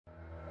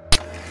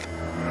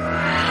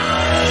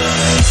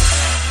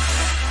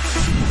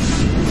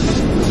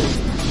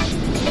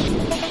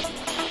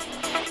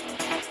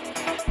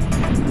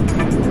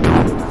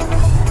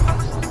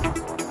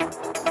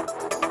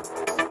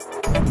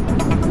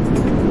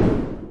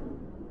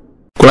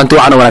kulanti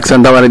waxaan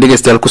wanaagsan dawaan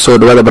dhegeystayaal ku soo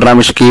dhawaada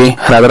barnaamijkii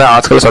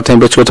raad kala socoteen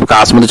bejka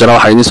Caasimada jara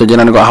waxa idin soo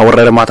jeedin aniga ah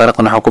wareer ma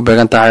taariikhdan waxa ku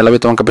beegan tahay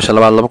 12 bisha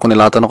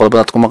 2020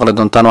 qodobada ku maqli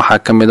doontaan waxa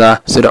kamid ah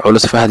sir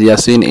Culus Fahad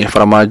Yaasiin iyo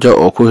Farmaajo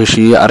oo ku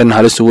heshiiyay Arin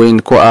Halis weyn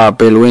ku ah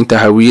beelweynta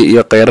Hawiye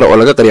iyo qeyro oo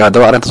laga qariyo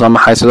hadaba arintaas ma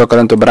maxay sidoo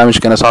kale inta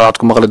barnaamijkeena socod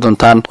ku maqli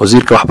doontaan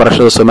wasiirka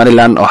waxbarashada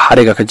Somaliland oo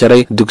xariga ka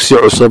jaray dugsi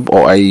cusub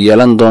oo ay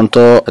yeelan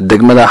doonto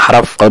degmada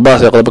Xaraf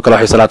qodobadaas iyo qodobo kale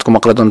oo xisaalaad ku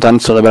maqli doontaan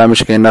sidoo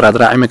barnaamijkeena raad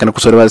raacimeena ku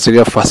soo dhawaada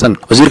siga fahsan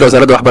wasiirka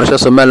wasaaradda waxbarashada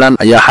Somaliland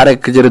ayaa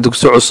xariga ka jaray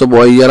dugsi cusub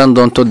oo ay yeelan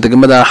doonto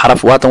degmada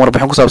Xaraf waatan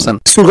warbixin ku saabsan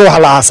iskuulka waxa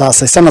la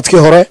aasaasay sanadkii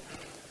hore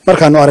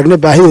markaan aragnay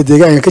baahida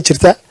deegaanka ka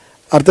jirta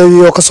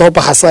ardaydii oo ka soo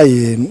baxasay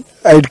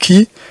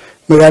aydkii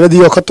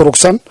magaaladii oo ka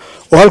turugsan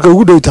oo halka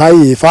ugu dhow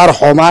tahay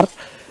Faarax Omar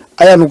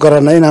ayaanu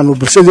garanay inaanu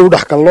bulshada u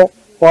dhaxgalno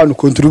oo aanu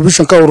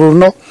contribution ka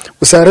ururno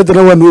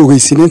wasaaradana waanu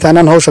ogeysiinay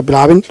intaanaan hawsha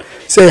bilaabin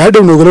si ay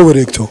hadhow noogala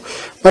wareegto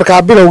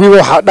marka bilowgii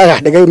waxa dhagax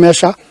dhigay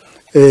meesha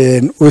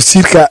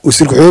wasiirka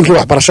xogeenkii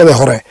waxbarashada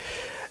hore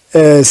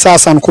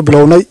saasaan ku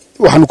bilownay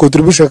waxaanu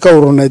contribution ka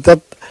ururnay dad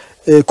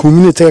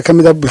community ka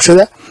mid ah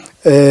bulshada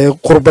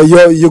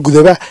qurbayo iyo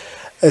gudaba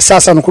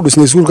saasaan ku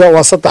dhisnay iskuulka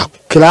waa 3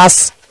 class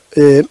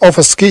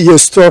office-ki iyo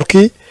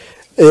store-ki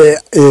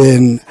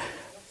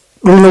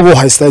dhulna wuu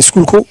haystaa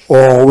iskuulku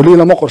oo wali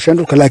lama qorsheyn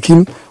dhulka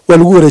laakiin waa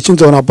lagu wareejin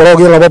doonaa blog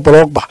iyo 2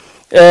 blogba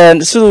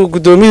sidoo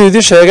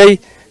gudoomiyadu sheegay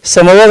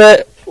samawada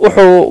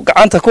wuxuu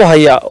gacanta ku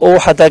hayaa oo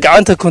xataa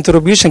gacanta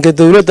contribution-ka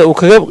dawladda uu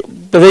kaga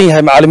badan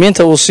yahay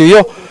macallimiinta uu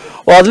siiyo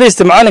oo at least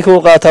macallinka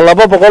uu qaata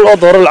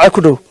 $200 lacag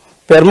ku dhow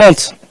Vermont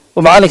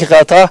oo macallinka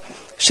qaata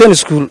 5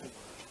 iskuul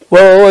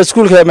waa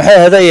iskuulka maxay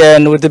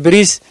ahaydeen wada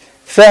bariis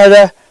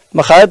Fahda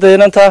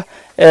maqaayadeenanta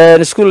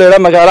iskuul leeyahay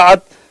magaalo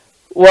cad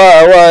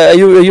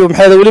ayuu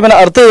maxay waliba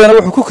ardaydeena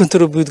wuxuu ku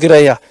contribute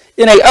gareeyaa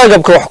inay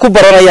agabka wax ku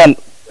baranayaan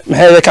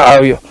maxay ka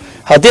caawiyo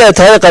hadii ay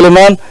tahay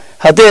qalimaan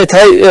hadii ay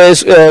tahay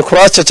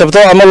kuraas jabto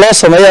ama loo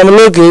sameeyo ama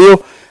loo geeyo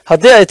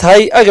hadii ay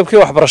tahay agabkii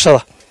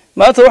waxbarashada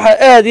maanta waxa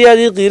aad iyo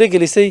aad qiiro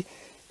gelisay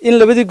in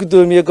labadii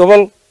gudoomiye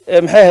gobol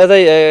maxay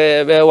ahaday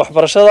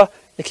waxbarashada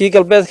kii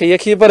galbeedka iyo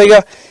kii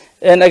bariga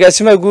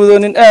agaasimaha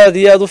guudoonin aad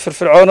iyo aad u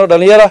firfircoon oo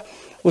dhalinyara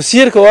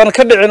wasiirka oo aan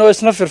ka dhicin oo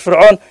isna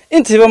firfircoon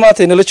intiiba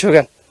maanta inala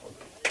joogan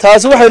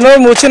taas waxay noo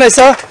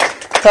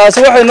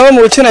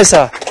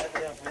muujinaysaa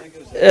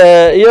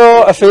iyo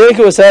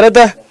afayeenka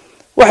wasaaradda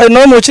waxay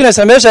noo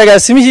muujinaysaa meesha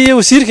agaasimihii iyo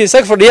wasiirkii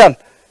isaga fadhiyaan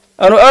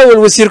aanu awal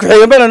wasiirku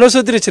xigeenbana noo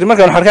soo diri jirin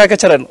markaan xarkaa ka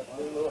jarayno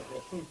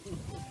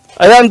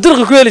ayaan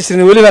dirqi ku heli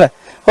jirin walibana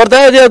horta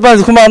aad iyo aad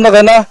baan ku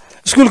maadnaqaynaa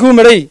iskuulku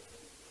maray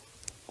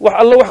wax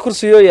alla wax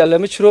kursiyo yaala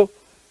ma jiro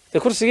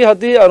kursigii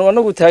hadii aanu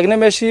anagu taagnay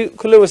meeshii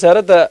kulli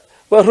wasaaradda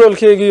waa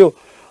roolkeegiyo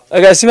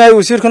agaasimaha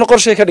wasiirkuna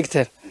qorshe ka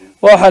dhigteen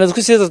waxaan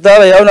isku sii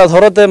dardaarayaa inaad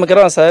horada ma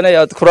garanaysaa in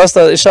aad kuraasta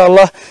insha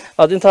Allah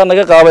aad inta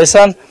naga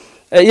qaabaysaan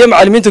iyo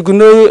macallimiinta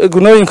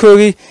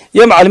gunooyinkoogii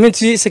iyo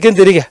macallimiintii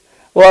secondary-ga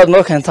oo aad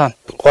noo keentaan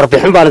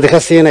warbixin baan idinka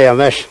siinayaa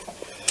meesha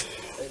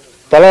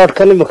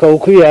baloodka nimaka uu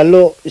ku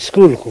yaalo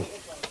iskuulku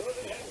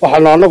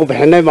waxaanu anagu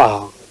bixinay maaha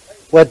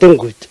waa dan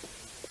guud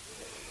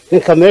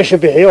ninka meesha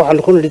bixiyo waxaan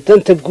ku nidhi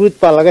danta guud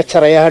baa laga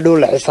jarayaa hadhow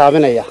la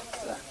xisaabinaya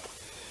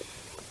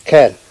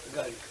keen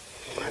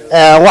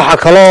waxa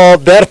kale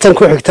beertan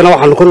ku xigtana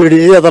waxaan ku nidhi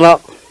iyadana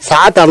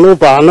saacadaan u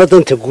baahno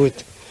danta guud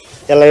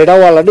ee la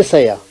yiraahdo waa la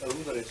dhisayaa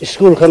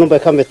iskuulkan bay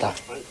ka mid tahay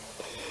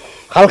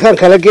halkan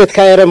kale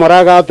geedka yare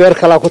maraaga beer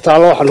kala ku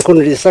taalo waxaan ku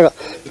nidhi isaga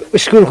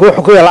iskuulku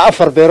wuxuu ku yaala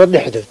 4 beerood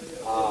dhexdood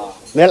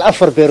meel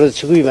 4 beerood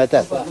isugu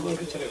yimaadaan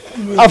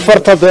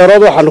 4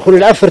 beerood waxaan ku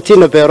nidhi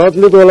 4 beerood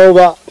mid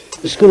walba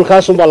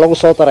iskuulkaas baa lagu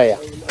soo daraya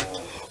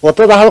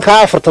wadada halka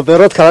 4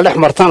 beerood kala dhex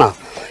martana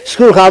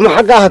iskuulka ama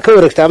xaqaha ka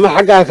wareegta ama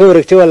xaqaha ka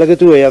wareegtay waa laga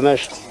duwayaa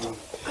meesha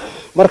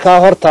marka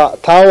horta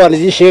taa waan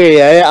idin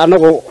sheegayaa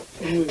anagu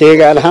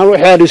deegaan ahaan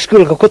waxaan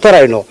iskuulka ku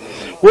tarayno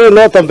way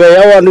noo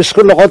dambeeyaa waan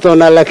isku noqon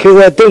doonaa laakiin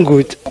waa dan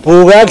guud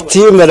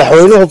buugaagtii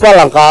madaxweynuhu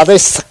ballan qaaday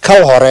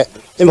kal hore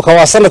imka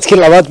waa sanadkii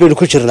labaad baynu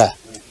ku jirnaa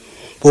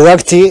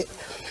buugaagtii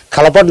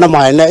kala badhna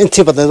maayna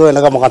intii badneed way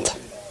naga maqanta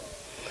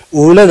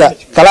uulada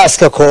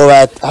galaaska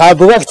koowaad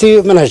buugaagtii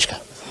manhajka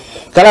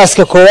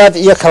galaaska koowaad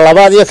iyo ka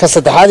labaad iyo ka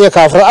saddexaad iyo ka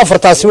afraad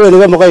afartaasi way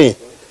naga maqan yihiin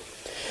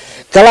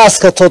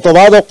galaaska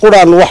toddobaad oo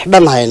quraan wax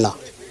dhan hayna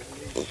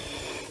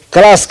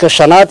galaaska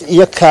shanaad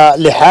iyo ka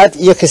lixaad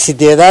iyo ka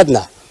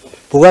sideedaadna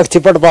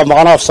buugaagtii badh baa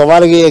maqan af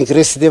Soomaaliga iyo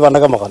Ingiriisiga baa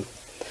naga maqan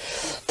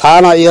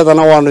taana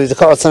iyadana waanu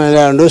idinka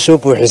codsanaynaa noo soo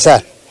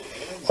buuxisaan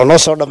oo noo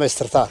soo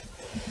dhamaystirtaan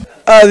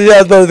aad iyo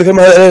aad baan idinka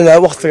mahadcelinayaa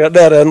waqtiga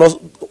dheer ee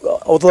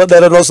wadada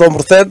dheer ee noo soo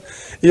murteen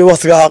iyo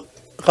waqtiga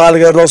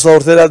qaaliga noo soo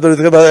horteen aad baan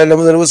idinka mahadcelinayaa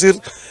mudan wasiir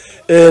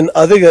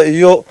adiga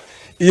iyo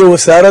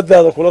wasaaradda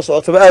kula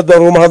socotaba aad baan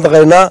ugu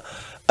mahadnaqaynaa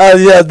aad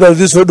iyo aad baan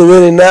idin soo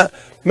dhaweynaynaa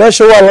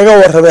meesha waa laga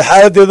warramay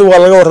xaaladeedu waa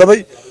laga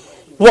warramay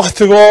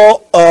waqtigoo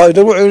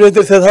inagu ciiday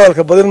darteed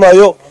hadalka badin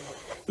maayo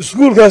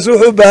iskuulkaasi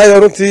wuxuu u baahan yahay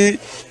runtii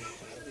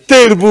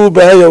tayr buu u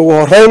baahan yahay ugu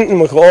horreyn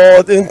imanka oo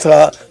inta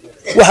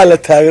waxa la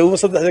taagay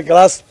 3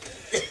 galaas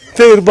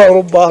tayr baan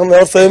u baahnay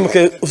horta imanka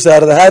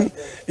wasaarad ahaan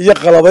iyo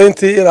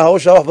qalabayntii in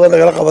hawsha wax badan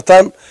laga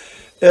qabataan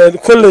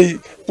kolley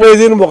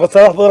waydiin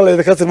muuqataa wax badan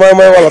laydinka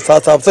tilmaamaya waa la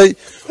taataabtay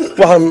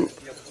waxaan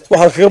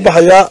kaga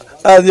baxayaa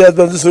aad iyo aad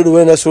baan soo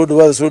dhaweynaa soo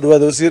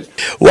dhawaada wasiir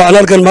waxaan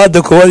halkan mahadda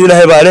koowaad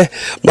ilaahay baa leh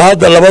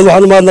mahadda labaad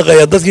waxaan u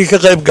mahadnaqayaa dadkii ka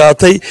qayb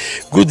qaatay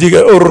guddiga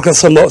ururka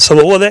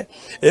samawade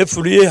ee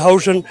fuliyey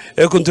hawshan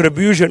ee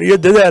contribution iyo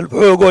dadaal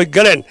xoog oo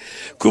galeen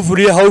ku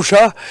fuliyey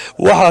hawsha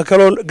waxaa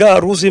kaloo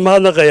gaar ugu sii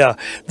mahadnaqayaa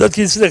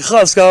dadkii sida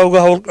khaaska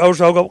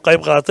hawsha uga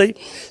qayb qaatay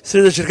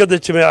sida shirkadda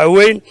Jameeca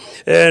Weyn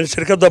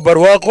shirkadda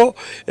Barwaaqo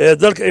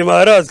dalka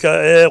Imaaraadka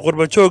ee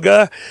qurba jooga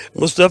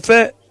Mustafa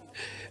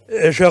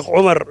Sheekh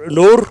Umar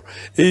Nuur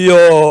iyo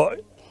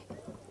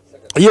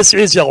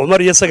Siciid Sheekh Umar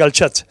iyo Sagal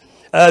Chat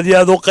aad iyo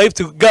aad u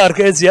qaybta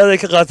gaarka ee siyaadada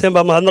ka qaateen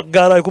baa mahadnaq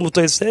gaar ay ku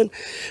mutaysteen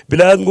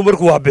bilaadku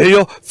markuu wax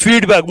bixiyo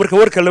feedback marka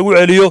warka lagu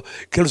celiyo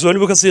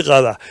kalsoonibu ka sii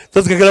qaada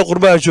dadka kale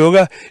qurbaha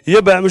jooga iyo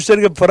baa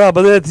mushtariga faraha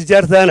badan ee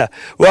tijaartana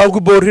waxaan ku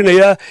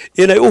boorinayaa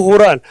inay u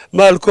huraan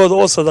maalkooda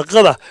oo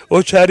sadaqada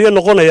oo jaariyo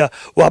noqonaya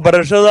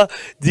waxbarashada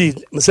diin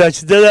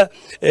masaajidada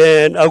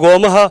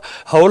agoomaha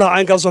hawlaha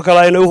caynkaas oo kale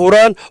ay u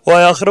huraan oo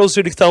ay aakhiro u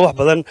sii dhigtaan wax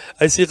badan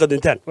ay sii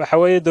qadintaan waxa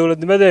weeye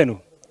dawladnimadeenu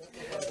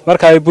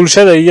marka ay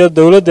bulshada iyo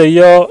dawladda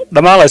iyo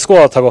dhammaan la isku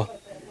wada tago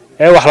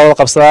ee wax la wada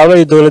qabsadaaba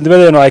iyo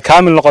dawladnimadeenu ay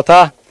kaamil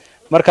noqotaa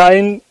marka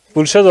in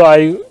bulshadu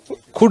ay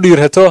ku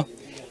dhiirato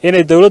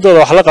inay dawladooda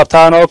wax la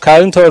qabtaan oo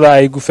kaalintooda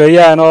ay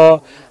gufeeyaan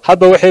oo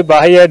hadba wixii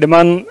baahiye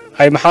dhiman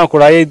ay maxaan ku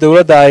raayay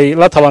dawladda ay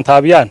la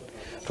tabantaabiyaan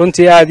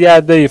runtii aad iyo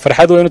aad bay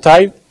farxad weyn u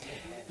tahay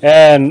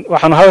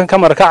waxaan halkan ka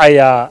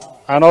markacayaa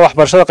anoo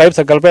waxbarashada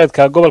qaybta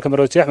galbeedka gobolka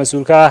Maroodijeex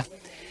mas'uulka ah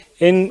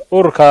in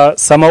ururka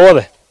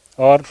samawade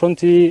oo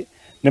runtii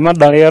niman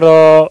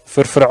dhalinyaro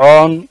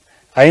firfircoon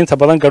ay inta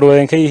badan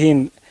garwadeen ka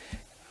yihiin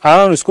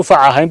aan isku fac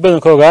ahayn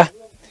badankooga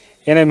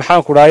inay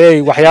maxaan ku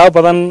raayay waxyaabo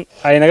badan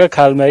ay naga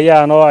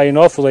kaalmeeyaan oo ay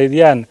noo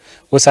fudaydiyaan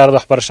wasaaradda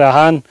waxbarasho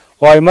ahaan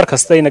oo ay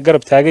markastayna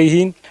garab taagan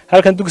yihiin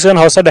halkan dugsigan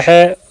hoose dhexe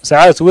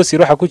saacadda wasiir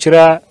waxa ku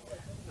jira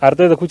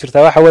ardayda ku jirta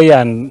waxa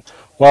weeyaan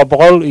waa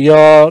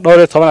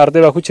 112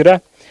 arday baa ku jira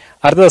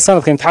ardayda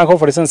sanadka imtixaanka u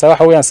fadhiisanaysa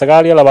waxa weeyaan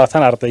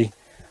 29 arday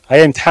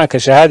ayaa imtixaanka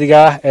shahaadiga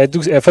ah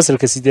ee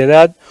fasalka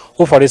 8aad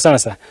u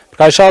fadhiisanaysa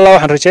marka insha Allah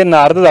waxaan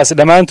rajaynaynaa ardaydaasi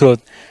dhamaantood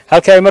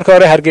halkii ay markii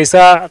hore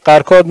Hargeysa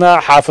qaarkoodna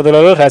xaafado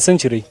loola raadsan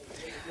jiray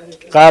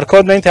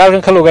qaarkoodna inta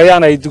halkan ka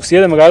lugayaan ay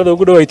dugsiyada magaalada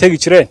ugu dhow ay tagi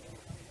jireen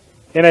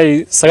inay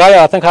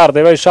 29 ka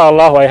ardayba insha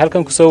Allah ay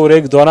halkan ku soo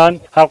wareegi doonaan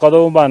hal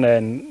qodob baan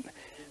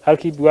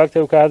halkii buugaagta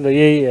ka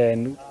hadlayay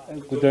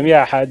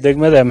gudoomiyaha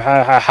degmada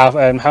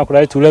maxaa ku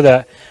dhahay tuulada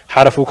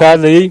xaraf uu ka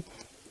hadlayay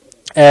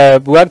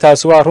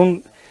buugaagtaas waa run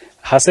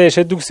hase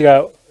yeeshee dugsiga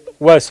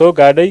waa soo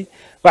gaadhay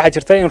waxaa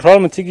jirta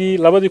enrollmentigii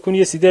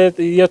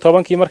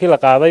 2018 markii la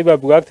qaaday baa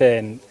buugaagta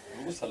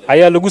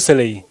ayaa lagu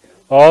saleeyay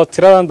oo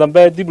tiradan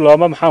dambe dib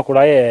looma maxaan ku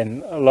dhahay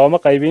looma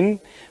qaybin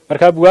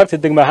marka buugaagta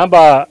degmo ahaan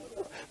baa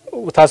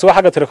taas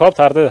waxa ka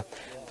tirakoobta ardayda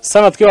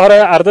sanadkii hore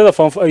ardayda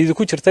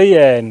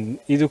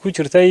idinku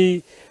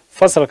jirtay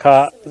fasalka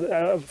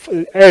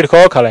eedka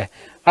oo kale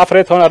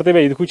 14 arday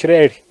baa idinku jiray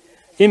eedka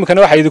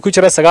imikana waxa idinku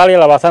jira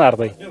 29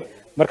 arday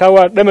marka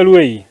waa dhamal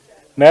weey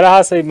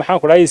meelahaas ay maxaan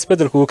ku dhahay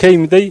isbedelku ka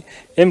yimiday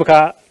imika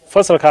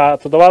fasalka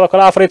 7 oo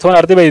kale 14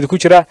 arday baa idinku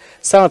jira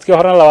sanadkii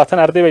horena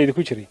 20 arday baa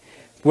idinku jiray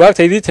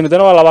buugta idii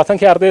timidana waa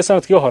 20kii arday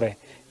sanadkii hore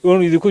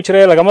uu idinku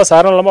jiray lagama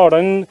saaran lama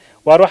oran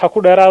waar waxa ku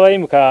dheeraaday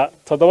imika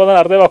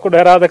 7 arday baa ku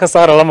dheeraaday ka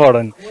saaran lama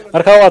oran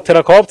marka waa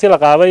tira koobtii la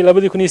qaaday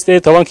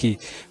 2018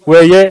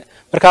 weeye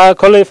marka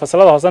kulay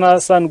fasalada hoosana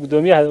san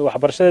gudoomiyaha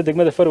waxbarashada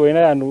degmada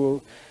Farweyne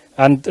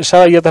aan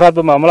shalay iyo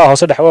daraadba maamulaha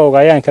hoose dhaxwa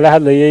ogaayaan kala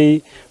hadlayay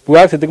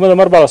buugta degmada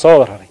mar baa la soo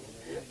wada raray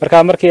marka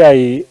markii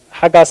ay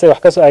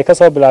xaqaas ay ka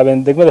soo bilaabeen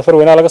degmada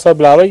Farweyne laga soo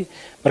bilaabay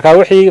marka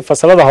wixii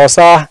fasalada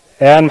hoose ah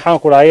ee aan maxaan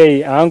ku raayay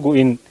aan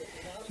go'in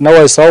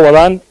way soo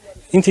wadaan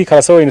intii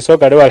kala soo wayna soo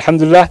gaadhay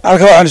alxamdulillah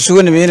halka waxaan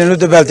isugu nimay inaynu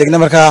dabaal degno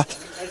marka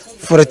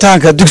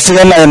furitaanka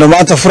dugsiga aynu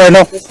maanta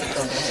furayno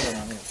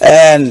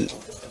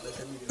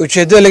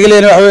ujeedada laga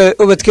leeyahay waxa weeye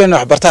ubadkeena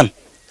wax bartaan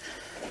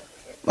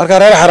marka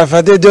reer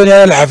xarafaadee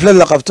doonayaan in xaflad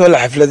la qabto la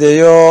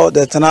xafladeeyo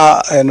deetana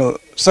aynu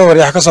sawir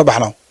yax ka soo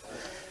baxno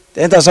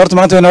intaas horta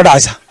maanta way noo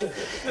dhacaysaa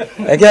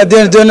laakiin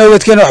haddii doonayaan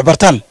ubadkeena wax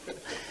bartaan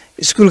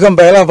iskuulkan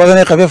baylaha badan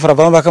ee qabiil fara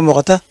badan baa ka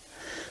muuqata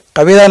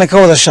qabiilana ka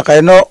wada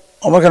shaqeyno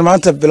oo markan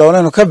maanta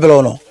bilowno ka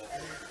bilowno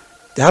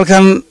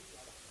halkan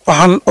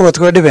waxaan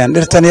ubadku dhibeen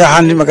dhirtan iyo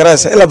waxaan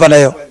magaraysa ila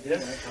baneeyo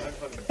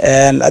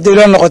haddii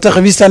loo noqoto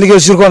khamiista aniga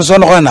wasiirkoona soo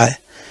noqonahay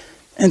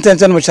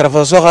intaan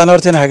musharafada soo qaadno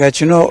horta in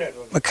hagaajino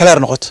kaleer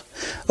noqoto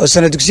oo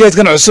sana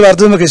dugsiyeedkan cusub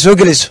ardaydu markay soo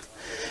gelayso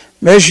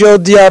meeshii oo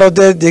diyaaro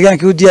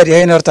deegaankii u diyaar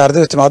yahay in horta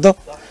ardaydu timaado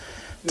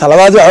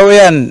talabaad waxa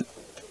weeyaan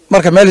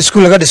marka meel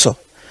iskuul laga dhiso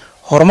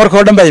horumarka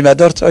oo dhan baa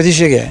yimaada horta oo idin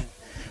sheegaya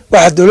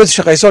waxa dawladda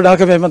shaqayso oo dhan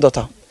halkan bay iman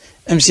doontaa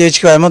MCH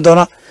ka iman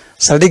doona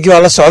saldhiggii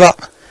waa la socda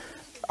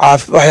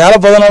waxyaalo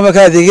badan oo marka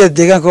adeegyada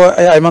deegaanka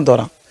ayaa iman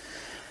doona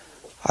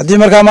haddii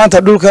markaa maanta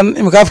dhulkan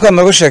imika afkaad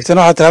nooga sheegteen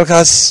waxaa tiri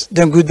halkaas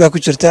dan guud baa ku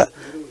jirta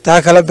taa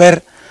kala beer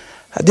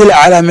haddii la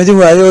calaamadin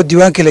waayo oo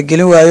diiwaanka la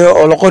gelin waayo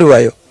oo la qori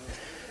waayo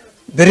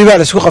berri baa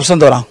la isku qabsan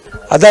doonaa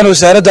haddaan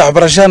wasaaradda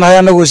waxbarashada nahay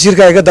annagu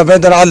wasiirka iga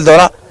dambeyn doona hadli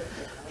doona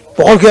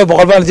boqolkiiba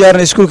boqol baan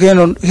diyaarinay iskuulka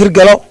inuu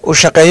hirgalo uu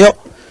shaqeeyo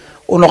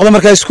uu noqdo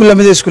markaa iskuul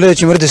lamid ah iskuullada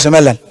Jamhuuriyadda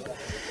Somaliland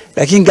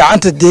laakiin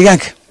gacanta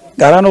deegaanka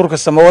gaar ahaan ururka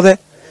samawade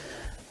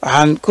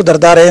waxaan ku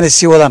dardaaraya inay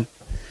sii wadaan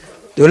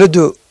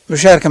dawladdu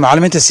mushaharka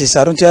macallimiinta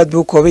siisaa runtii aad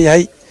buu u kooban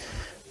yahay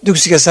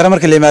dugsiga sare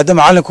marka la yimaado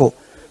macallinku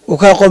uu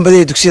ka aqoon badan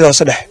yahay dugsiyada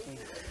hoose dhexe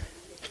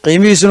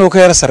qiimihiisuna uu ka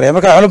yara sarreeya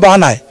marka waxaan u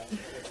baahannahay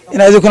in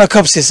adiguna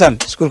kab siisaan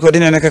iskuulka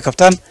dhinacna ka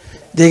kabtaan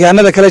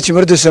deegaanada kale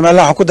Jamhuuriyadda Somaliland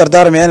waxaan ku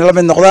dardaarmayaa in la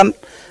mid noqdaan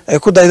ay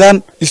ku daydaan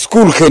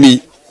iskuulkani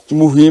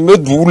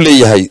muhiimad buu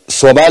leeyahay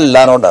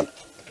Somaliland oo dhan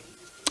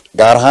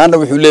gaar ahaan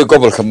wuxuu leeyahay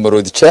gobolka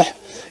Maroodijeex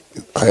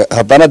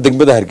haddana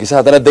degmada Hargeysa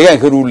haddana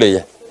deegaankan uu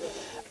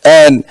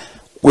leeyahay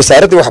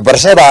wasaaradda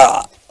waxbarashada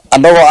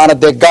annagoo aan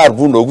gaar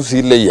buu noogu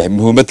sii leeyahay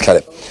muhiimad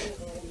kale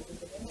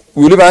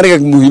weliba aniga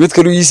muhiimad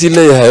kale uu sii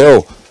leeyahay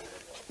oo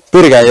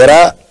berigan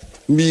yaraa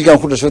miyigan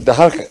ku dhashay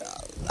halka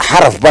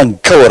xaraf baan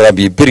ka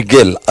waraabiyay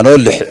berigeel anoo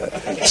lix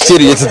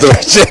shiriyo toddoba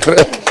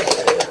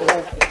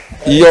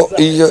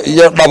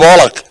iyo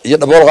dhaboolaq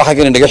waxa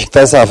kale naga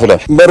xigtaa saafilo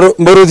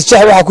Maroodijeex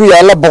waxa ku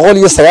yaala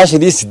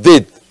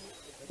 198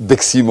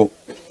 degsiimo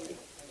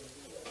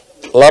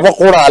laba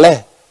qura leh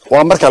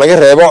waa marka laga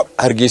reebo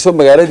Hargeysa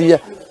magaaladiya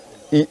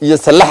iyo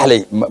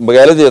Salaxley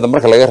magaaladeeda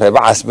marka laga reebo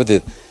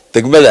caasimadeeda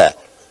degmada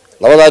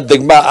labada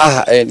degma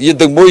iyo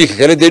degmooyinka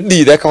kale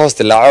dhiida ka hoos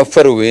tilaaco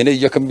Farweyne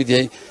iyo kamid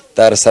yahay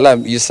Dar es Salaam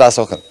iyo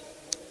saasoo kale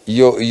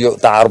iyo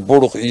Dacar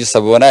Buruq iyo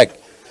Sabwanaag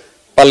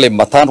balli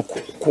mataan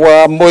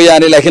kuwa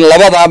mooyaane laakiin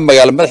labada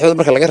magaalo madaxdooda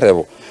marka laga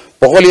reebo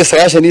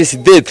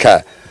 198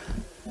 ka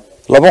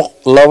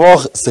labo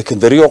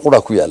secondary oo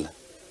qura ku yaala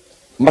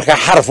marka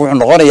xaraf wuxuu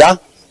noqonayaa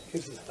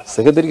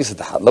secondary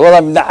saddexaad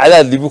labada midna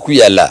cadaad libu ku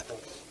yaala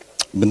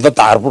midna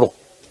Dacar Buruq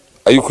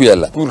ayuu ku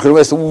yaala iskuulkan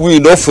waa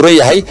weyn oo furan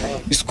yahay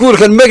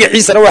iskuulkan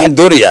magaciisa waxaan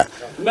doonayaa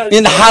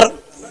in xar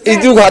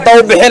idigu hadaa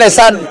u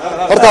bixinaysaan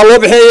horta loo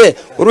bixiye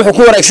wuxuu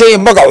ku wanaagsan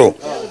yahay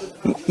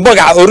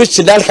magaca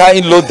originalka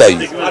in loo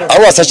daayo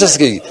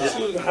awaasashadkii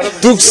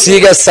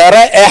dugsiga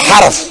sare ee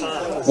xaraf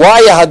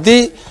waayo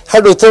hadii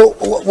hadhowto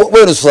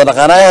waynu soo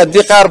naqanay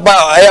hadii qaar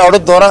baa ay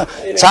oran doona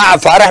Jaac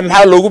Faarax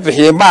maxaa loogu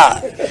bixiyay ma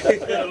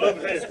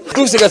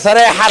dugsiga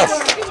sare ee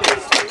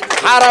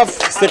xaraf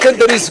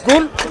secondary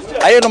school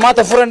ayaynu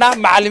maanta furanaa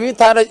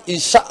macallimiintana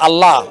insha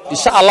Allah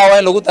waa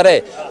in lagu daree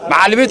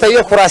macallimiinta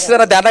iyo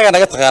kuraasida anaga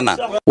naga taqaana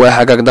waa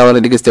xagaag daawada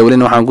dhigeysta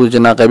waliin waxaan ku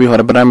jirnaa qaybii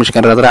hore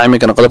barnaamijkan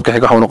raadraacimikan qodobka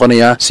xiga waxa uu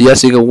noqonayaa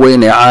siyaasiga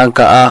weyn ee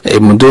caanka ah ee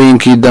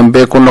muddooyinkii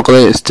dambe ku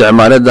noqday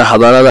isticmaalada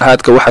hadalada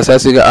haadka wax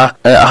xasaasiga ah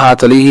ee ahaa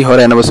taliyihii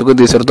hore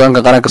nabadsugadii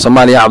sirdoonka qaranka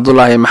Soomaaliya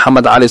Cabdullaahi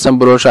Maxamed Cali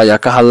Sanbaloolshe ayaa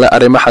ka hadlay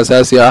arrimo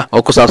xasaasi ah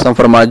oo ku saabsan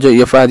Farmaajo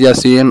iyo Fahad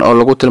Yaasiin oo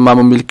lagu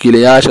tilmaamo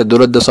milkiilayaasha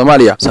dawladda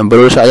Soomaaliya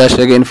Sanbaloolshe ayaa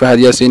sheegay in Fahad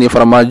Yaasiin iyo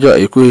Farmaajo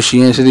ay ku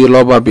heshiiyeen sidii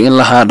loo baabi'in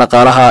lahaa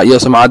dhaqaalaha iyo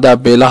sumcadda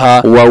beelaha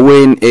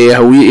waaweyn ee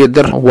Hawiye iyo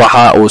Dar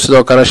waxa uu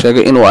sidoo kale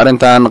sheegay inuu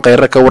arintan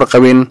qeyr ka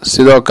warqabin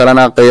sidoo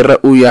kalena qeyr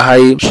uu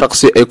yahay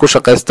shakhsi ay ku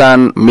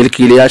shaqeystaan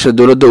milkiilayaasha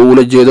dawladda uu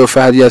la jeedo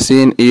Fahad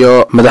Yaasiin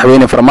iyo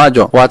madaxweyne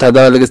Farmaajo waa tahay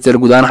dhageystayaal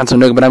guud ahaan xasan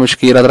sunnah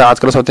barnaamijkii raadraacad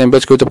kala socoteen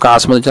page YouTube-ka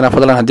Caasimada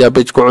fadlan haddii aad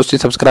page ku cusub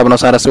subscribe noo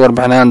saar si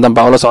warbixinahan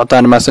dambe oo la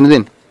socotaan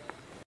maasanidin